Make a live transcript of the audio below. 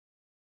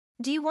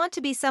Do you want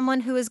to be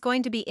someone who is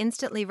going to be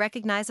instantly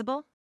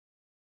recognizable?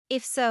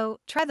 If so,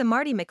 try the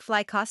Marty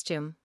Mcfly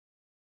costume.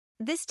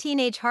 This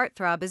teenage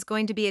heartthrob is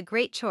going to be a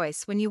great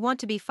choice when you want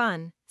to be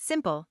fun,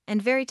 simple,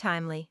 and very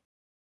timely.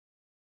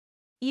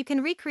 You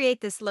can recreate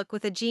this look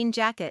with a jean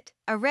jacket,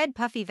 a red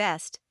puffy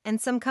vest,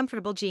 and some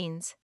comfortable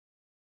jeans.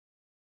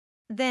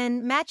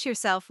 Then, match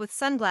yourself with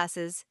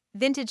sunglasses,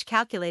 vintage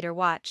calculator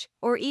watch,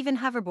 or even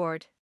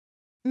hoverboard.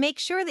 Make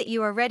sure that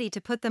you are ready to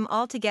put them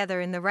all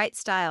together in the right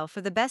style for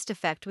the best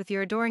effect with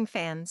your adoring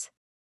fans.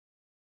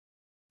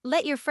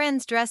 Let your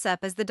friends dress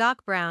up as the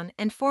Doc Brown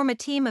and form a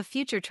team of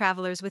future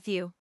travelers with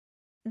you.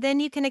 Then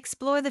you can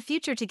explore the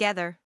future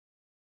together.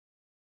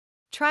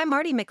 Try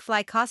Marty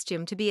Mcfly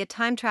costume to be a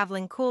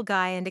time-traveling cool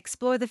guy and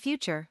explore the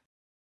future.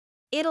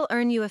 It'll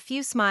earn you a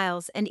few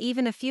smiles and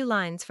even a few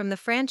lines from the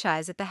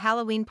franchise at the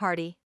Halloween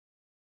party.